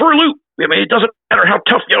throws you for a loop. I mean, it doesn't matter how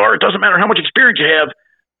tough you are. It doesn't matter how much experience you have.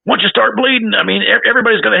 Once you start bleeding, I mean,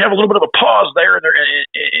 everybody's going to have a little bit of a pause there,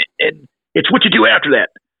 and it's what you do after that.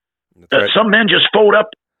 Right. Some men just fold up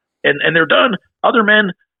and they're done. Other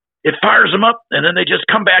men, it fires them up, and then they just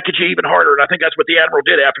come back at you even harder. And I think that's what the Admiral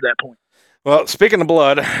did after that point. Well, speaking of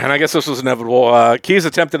blood, and I guess this was inevitable, Keys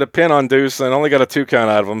attempted a pin on Deuce and only got a 2 count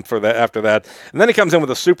out of him for that. After that, and then he comes in with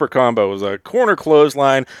a super combo. It was a corner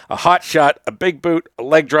clothesline, a hot shot, a big boot, a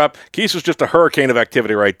leg drop. Keys was just a hurricane of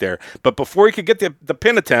activity right there. But before he could get the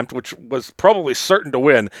pin attempt, which was probably certain to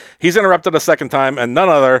win, he's interrupted a second time, and none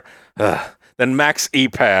other than Max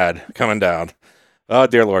E-Pad coming down. Oh,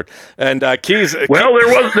 dear Lord. And Keys... Well,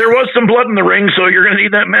 there was some blood in the ring, so you're going to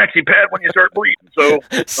need that maxi pad when you start bleeding. So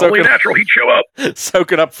only natural he'd show up.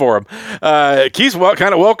 Soak it up for him. Keys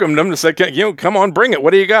kind of welcomed him to say, come on, bring it.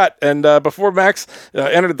 What do you got? And before Max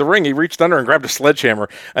entered the ring, he reached under and grabbed a sledgehammer.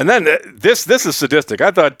 And then this is sadistic.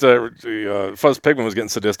 I thought Fuzz Pigman was getting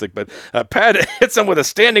sadistic, but Pad hits him with a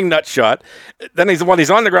standing nut shot. Then when he's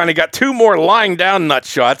on the ground, he got 2 more lying down nut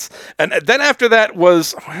shots. And then after that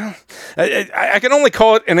was, well, I can only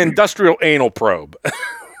call it an industrial anal probe.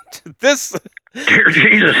 This... Dear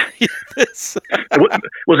Jesus. Was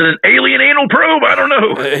it an alien anal probe? I don't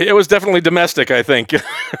know. It was definitely domestic, I think.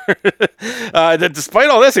 Despite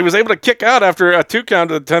all this, he was able to kick out after a 2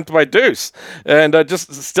 count attempt by Deuce. And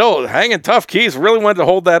just still hanging tough. Keys really wanted to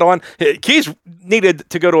hold that on. Keys needed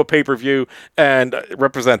to go to a pay-per-view and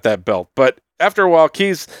represent that belt. But after a while,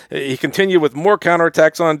 Keys, he continued with more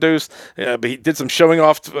counterattacks on Deuce, but he did some showing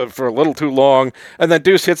off for a little too long. And then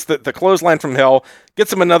Deuce hits the clothesline from hell,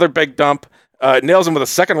 gets him another big dump, nails him with a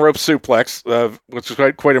second rope suplex, which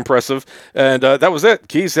was quite impressive. And that was it.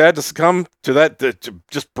 Keys had to succumb to that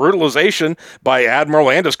just brutalization by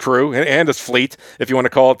Admiral and his crew, and his fleet, if you want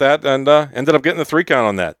to call it that, and ended up getting the 3 count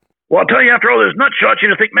on that. Well, I'll tell you, after all those nut shots,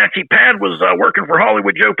 you'd think Maxie Pad was working for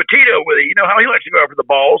Hollywood Joe Petito with it. You know how he likes to go after the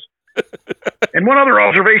balls. And one other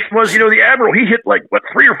observation was, the Admiral, he hit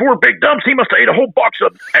 3 or 4 big dumps. He must have ate a whole box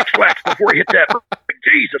of X-Lax before he hit that.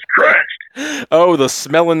 Jesus Christ. Oh, the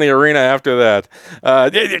smell in the arena after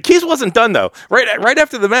that. Keys wasn't done, though. Right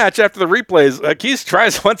after the match, after the replays, Keys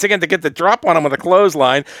tries once again to get the drop on him with a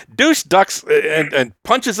clothesline. Deuce ducks and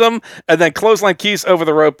punches him, and then clothesline Keys over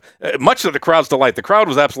the rope, much to the crowd's delight. The crowd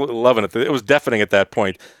was absolutely loving it. It was deafening at that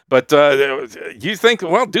point. But you think,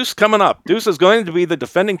 well, Deuce coming up. Deuce is going to be the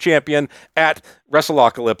defending champion at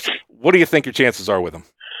WrestleOcalypse. What do you think your chances are with him?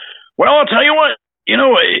 Well, I'll tell you what.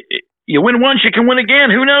 You win once, you can win again.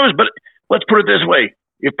 Who knows? But let's put it this way.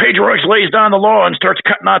 If Pedro Royce lays down the law and starts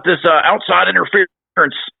cutting out this outside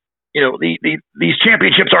interference, these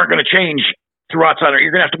championships aren't going to change through outside.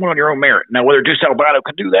 You're going to have to win on your own merit. Now, whether Deuce Albano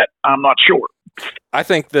can do that, I'm not sure. I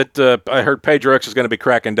think that I heard Pedro X is going to be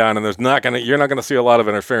cracking down, and you're not going to see a lot of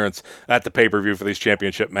interference at the pay-per-view for these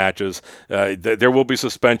championship matches. There will be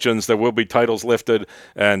suspensions, there will be titles lifted,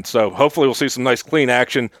 and so hopefully we'll see some nice clean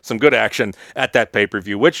action, some good action at that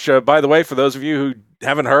pay-per-view, which, by the way, for those of you who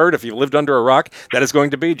haven't heard, if you lived under a rock, that is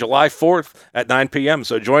going to be July 4th at 9 p.m.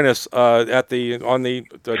 So join us on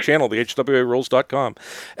the channel, the HWARules.com.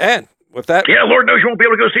 And with that, yeah, Lord knows you won't be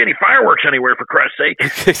able to go see any fireworks anywhere, for Christ's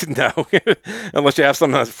sake. No, unless you have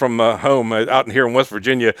some from home out here in West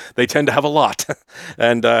Virginia. They tend to have a lot,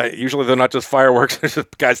 and usually they're not just fireworks. They're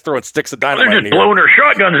just guys throwing sticks of dynamite. They're just blowing their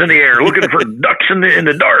shotguns in the air, looking for ducks in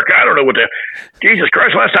the dark. I don't know what the Jesus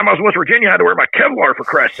Christ. Last time I was in West Virginia, I had to wear my Kevlar, for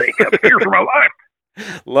Christ's sake. I fear for my life.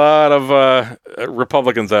 A lot of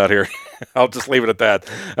Republicans out here. I'll just leave it at that.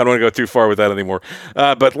 I don't want to go too far with that anymore.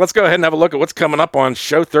 But let's go ahead and have a look at what's coming up on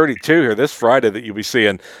Show 32 here this Friday that you'll be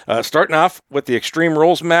seeing. Starting off with the Extreme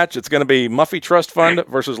Rules match, it's going to be Muffy Trust Fund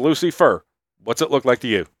versus Lucy Fur. What's it look like to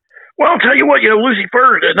you? Well, I'll tell you what, Lucy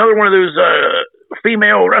Fur, another one of those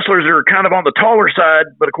female wrestlers that are kind of on the taller side,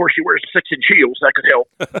 but of course she wears 6-inch heels. That could help.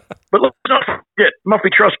 But let's not forget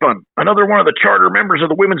Muffy Trust Fund, another one of the charter members of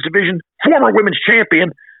the women's division, former women's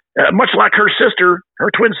champion, much like her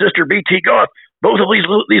twin sister, BT Goth. Both of these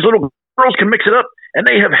little girls can mix it up, and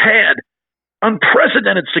they have had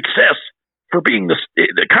unprecedented success for being the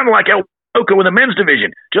kind of like El Loco in the men's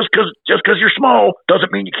division. Just because you're small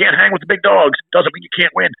doesn't mean you can't hang with the big dogs. Doesn't mean you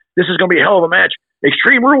can't win. This is going to be a hell of a match.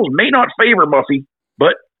 Extreme Rules may not favor Muffy,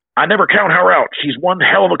 but I never count her out. She's one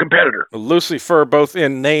hell of a competitor. Lucy Fur, both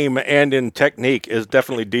in name and in technique, is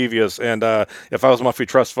definitely devious. And if I was Muffy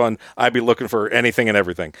Trust Fund, I'd be looking for anything and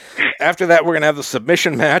everything. After that, we're going to have the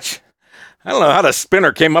submission match. I don't know how the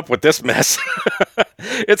spinner came up with this mess.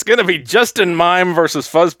 It's going to be Justin Mime versus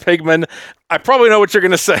Fuzz Pigman. I probably know what you're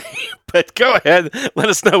going to say, but go ahead. Let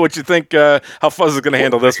us know what you think, how Fuzz is going to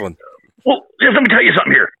handle this one. Well, just let me tell you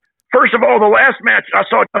something here. First of all, the last match I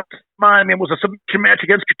saw Mime in was a submission match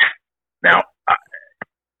against Katungi. Now,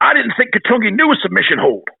 I didn't think Katungi knew a submission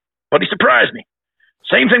hold, but he surprised me.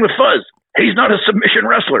 Same thing with Fuzz. He's not a submission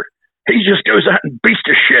wrestler. He just goes out and beats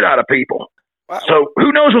the shit out of people. Wow. So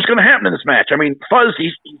who knows what's going to happen in this match? I mean, Fuzz,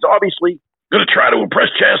 he's obviously going to try to impress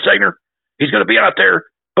Chaz Sagner. He's going to be out there,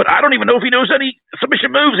 but I don't even know if he knows any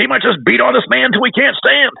submission moves. He might just beat on this man until he can't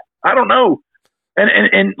stand. I don't know.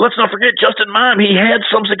 And let's not forget, Justin Mime, he had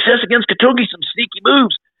some success against Katungi, some sneaky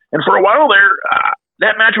moves. And for a while there,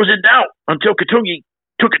 that match was in doubt until Katungi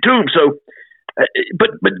took it to him. So, but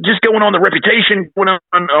just going on the reputation,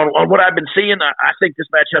 on what I've been seeing, I think this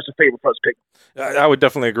match has to favor Fuzz Pigman. I would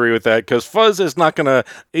definitely agree with that, because Fuzz is not going to,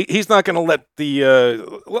 he's not going to let the,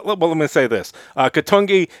 well, let me say this.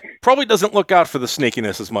 Katungi probably doesn't look out for the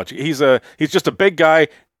sneakiness as much. He's just a big guy.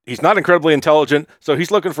 He's not incredibly intelligent, so he's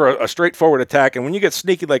looking for a straightforward attack. And when you get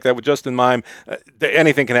sneaky like that with Justin Mime,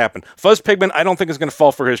 anything can happen. Fuzz Pigman, I don't think is going to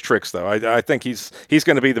fall for his tricks, though. I think he's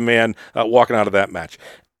going to be the man walking out of that match.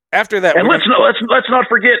 After that, and let's not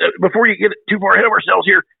forget, before you get too far ahead of ourselves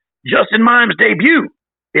here, Justin Mime's debut.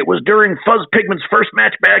 It was during Fuzz Pigman's first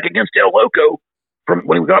match back against El Loco from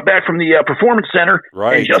when we got back from the Performance Center.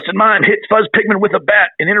 Right. And Justin Mime hit Fuzz Pigman with a bat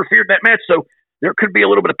and interfered in that match. So there could be a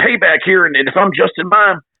little bit of payback here. And if I'm Justin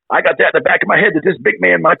Mime, I got that in the back of my head that this big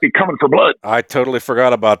man might be coming for blood. I totally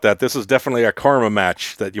forgot about that. This is definitely a karma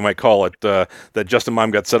match, that you might call it, that Justin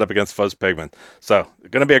Mime got set up against Fuzz Pigman. So,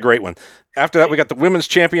 going to be a great one. After that, we got the Women's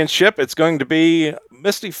Championship. It's going to be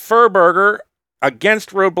Misty Furberger against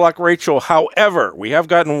Roadblock Rachel. However, we have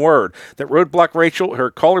gotten word that Roadblock Rachel,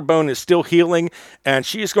 her collarbone is still healing, and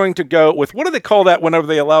she is going to go with, what do they call that whenever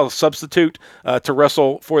they allow a substitute to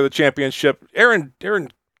wrestle for the championship? Aaron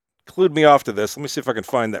clued me off to this. Let me see if I can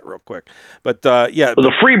find that real quick. But yeah,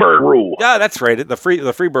 the Freebird rule. Yeah, that's right. The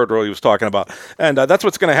Freebird rule he was talking about, and that's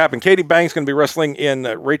what's going to happen. Katie Bang's going to be wrestling in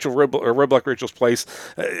Roadblock Rachel's place.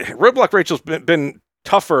 Roadblock Rachel's been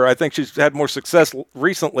tougher. I think she's had more success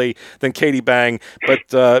recently than Katie Bang.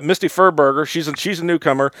 But Misty Furberger, she's a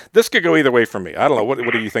newcomer. This could go either way for me. I don't know. What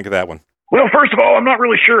do you think of that one? Well, first of all, I'm not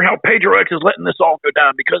really sure how Pedro X is letting this all go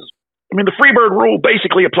down because, I mean, the Freebird rule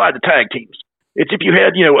basically applied to tag teams. It's if you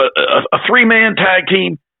had, a three-man tag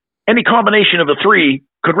team, any combination of the three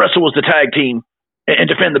could wrestle as the tag team and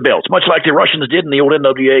defend the belts, much like the Russians did in the old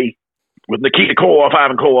NWA with Nikita Koloff,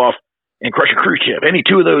 Ivan Koloff, and Crusher Khrushchev. Any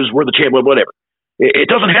two of those were the champion, whatever. It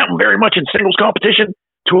doesn't happen very much in singles competition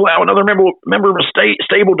to allow another member of a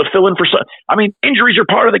stable to fill in for some. I mean, injuries are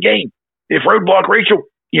part of the game. If Roadblock Rachel,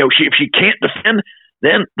 if she can't defend,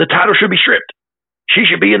 then the title should be stripped. She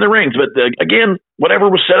should be in the rings. But again, whatever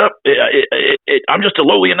was set up, I'm just a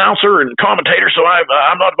lowly announcer and commentator, so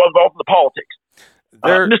I'm not involved in the politics.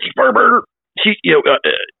 Misty Furberger, she,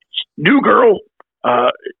 new girl,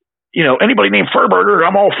 anybody named Furberger,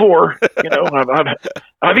 I'm all for.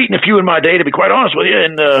 I've eaten a few in my day, to be quite honest with you,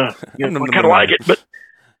 and I kind of like it. But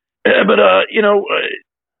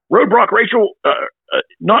Roadblock Rachel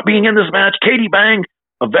not being in this match, Katie Bang,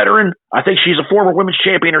 a veteran, I think she's a former women's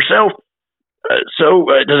champion herself. So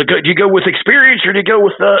do you go with experience or do you go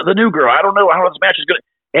with the new girl? I don't know how this match is going to.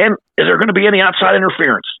 And is there going to be any outside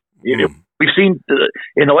interference? We've seen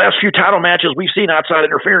in the last few title matches, we've seen outside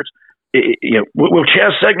interference. Will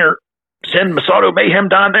Chaz Segner send Masato Mayhem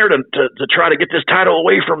down there to try to get this title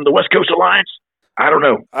away from the West Coast Alliance? I don't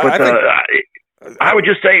know. But I would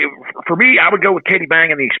just say, for me, I would go with Katie Bang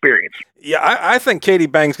and the experience. Yeah, I think Katie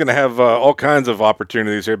Bang's going to have all kinds of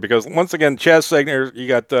opportunities here because, once again, Chaz Segner, you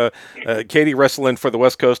got Katie wrestling for the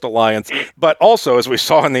West Coast Alliance. But also, as we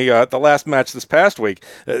saw in the last match this past week,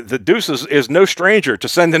 the Deuce is no stranger to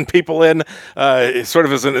sending people in sort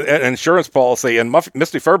of as an insurance policy, and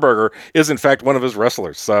Misty Furberger is, in fact, one of his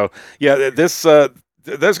wrestlers. So, yeah, this...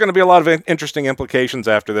 there's going to be a lot of interesting implications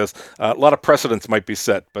after this. A lot of precedents might be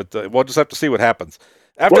set, but we'll just have to see what happens.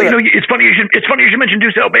 It's funny you should mention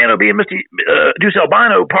Deuce Albano being Misty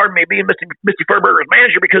Furberger's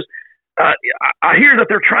manager because I hear that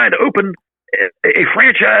they're trying to open a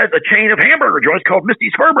franchise, a chain of hamburger joints called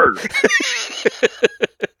Misty's Furburger.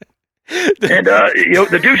 And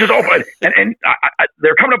the Deuce is off, and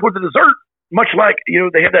they're coming up with a dessert. Much like,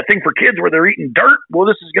 they have that thing for kids where they're eating dirt. Well,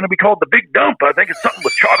 this is going to be called the Big Dump. I think it's something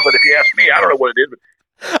with chocolate, if you ask me. I don't know what it is. But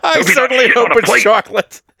I certainly hope it's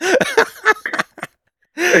chocolate.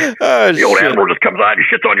 The old animal just comes out and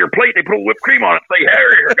shits on your plate. They put a whipped cream on it and say,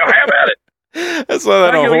 here, go have at it. I saw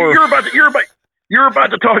that in a horror. You're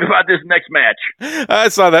about to talk about this next match. I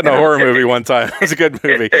saw that in a horror movie one time. It was a good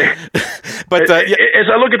movie. But as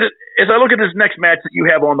I look at this next match that you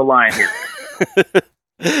have on the line here.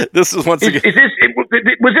 This is once again.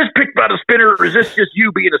 Was this picked by the spinner, or is this just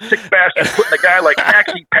you being a sick bastard putting a guy like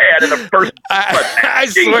Maxi Pad in the first? I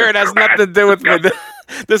swear it has nothing to do with me.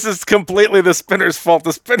 This is completely the spinner's fault.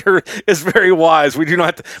 The spinner is very wise. We do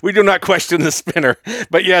not question the spinner.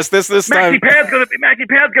 But yes, this time Maxi Pad's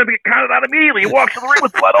gonna be counted out immediately. He walks in the ring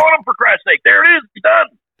with blood on him, for Christ's sake. There it is. He's done.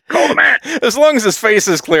 Call the match. As long as his face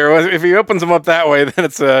is clear. If he opens him up that way, then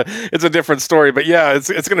it's a different story. But yeah, it's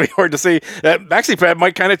going to be hard to see. Maxi Pad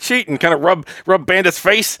might kind of cheat and kind of rub Bandit's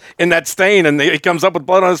face in that stain, and he comes up with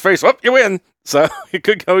blood on his face. Oh, you win. So it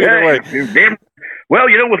could go either way. Well,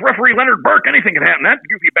 with referee Leonard Burke, anything can happen. That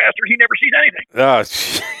goofy bastard, he never sees anything.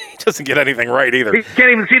 He doesn't get anything right either. He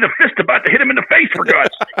can't even see the fist about to hit him in the face, for God's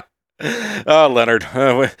sake. Oh, Leonard.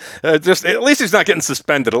 Just at least he's not getting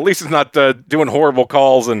suspended. At least he's not doing horrible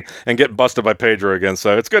calls and getting busted by Pedro again.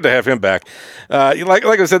 So it's good to have him back. Like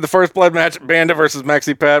I said, the first blood match, Bandit versus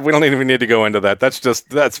Maxi Pad. We don't even need to go into that.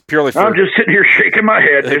 That's purely for... I'm just sitting here shaking my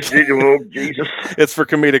head. Oh, Jesus. It's for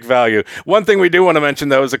comedic value. One thing we do want to mention,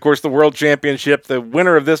 though, is, of course, the World Championship. The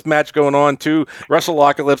winner of this match going on to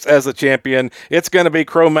WrestleLocalypse as the champion. It's going to be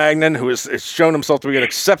Cro-Magnon, who has shown himself to be an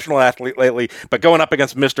exceptional athlete lately, but going up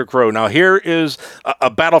against Mr. Crow. Now, here is a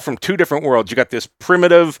battle from two different worlds. You got this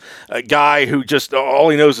primitive guy who just all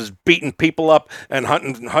he knows is beating people up and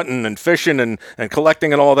hunting and fishing and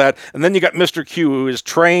collecting and all that. And then you got Mr. Q, who is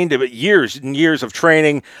trained years and years of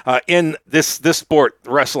training in this sport,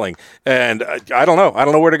 wrestling. And I don't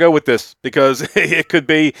know where to go with this because it could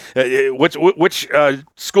be which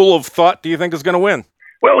school of thought do you think is going to win?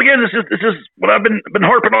 Well, again, this is what I've been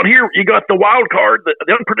harping on here. You got the wild card,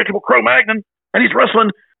 the unpredictable Cro-Magnon, and he's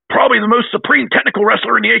wrestling probably the most supreme technical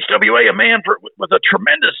wrestler in the HWA, a man with a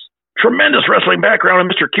tremendous wrestling background,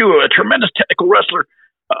 and Mr. Q, a tremendous technical wrestler.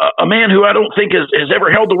 a man who I don't think has ever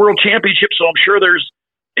held the world championship. So I'm sure there's,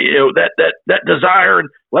 that desire. And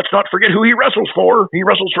let's not forget who he wrestles for. He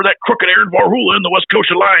wrestles for that crooked Aaron Varhula in the West Coast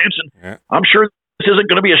Alliance. And I'm sure this isn't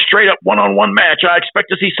going to be a straight up one-on-one match. I expect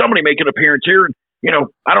to see somebody make an appearance here. And, I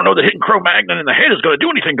don't know that hitting Cro-Magnon in the head is going to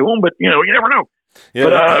do anything to him, but, you never know.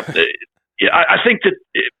 Yeah. But I think that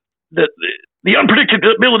the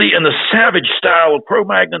unpredictability and the savage style of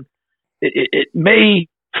Cro-Magnon, it may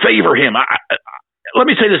favor him. Let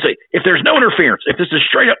me say this: if there's no interference, if this is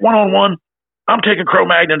straight up one-on-one, I'm taking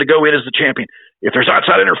Cro-Magnon to go in as the champion. If there's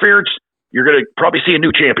outside interference, you're going to probably see a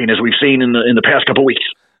new champion, as we've seen in the past couple of weeks.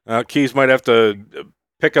 Keys might have to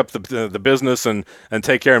pick up the business and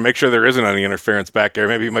take care and make sure there isn't any interference back there.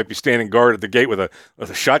 Maybe he might be standing guard at the gate with a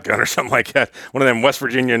shotgun or something like that. One of them West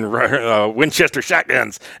Virginian Winchester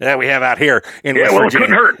shotguns that we have out here in West Virginia. It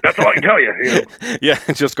couldn't hurt. That's all I can tell you. Yeah,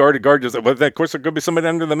 just guard to guard. But of course, there could be somebody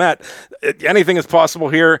under the mat. Anything is possible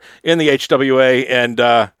here in the HWA, and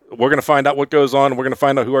we're going to find out what goes on. We're going to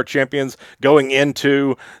find out who our champions going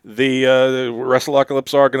into the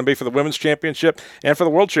Wrestleapocalypse are going to be for the Women's Championship and for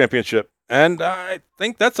the World Championship. And I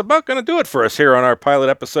think that's about going to do it for us here on our pilot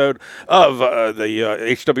episode of the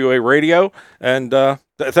HWA Radio. And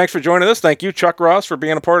thanks for joining us. Thank you, Chuck Ross, for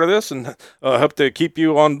being a part of this, and hope to keep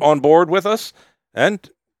you on board with us. And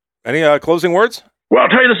any closing words? Well, I'll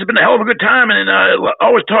tell you, this has been a hell of a good time, and I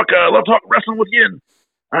always love talking wrestling with you.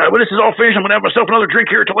 And when this is all finished, I'm going to have myself another drink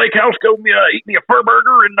here at the lake house, go eat me a fur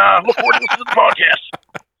burger, and look forward to listening to the podcast.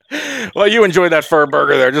 Well, you enjoy that fur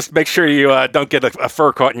burger there. Just make sure you don't get a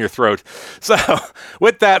fur caught in your throat. So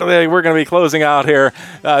with that, we're going to be closing out here.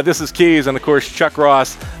 This is Keys and, of course, Chuck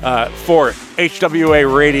Ross for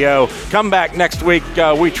HWA Radio. Come back next week.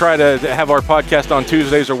 We try to have our podcast on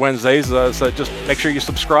Tuesdays or Wednesdays, so just make sure you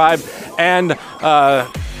subscribe. And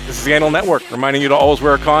this is the Anal Network, reminding you to always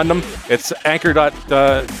wear a condom. It's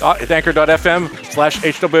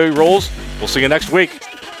anchor.fm/HWA Rules. We'll see you next week.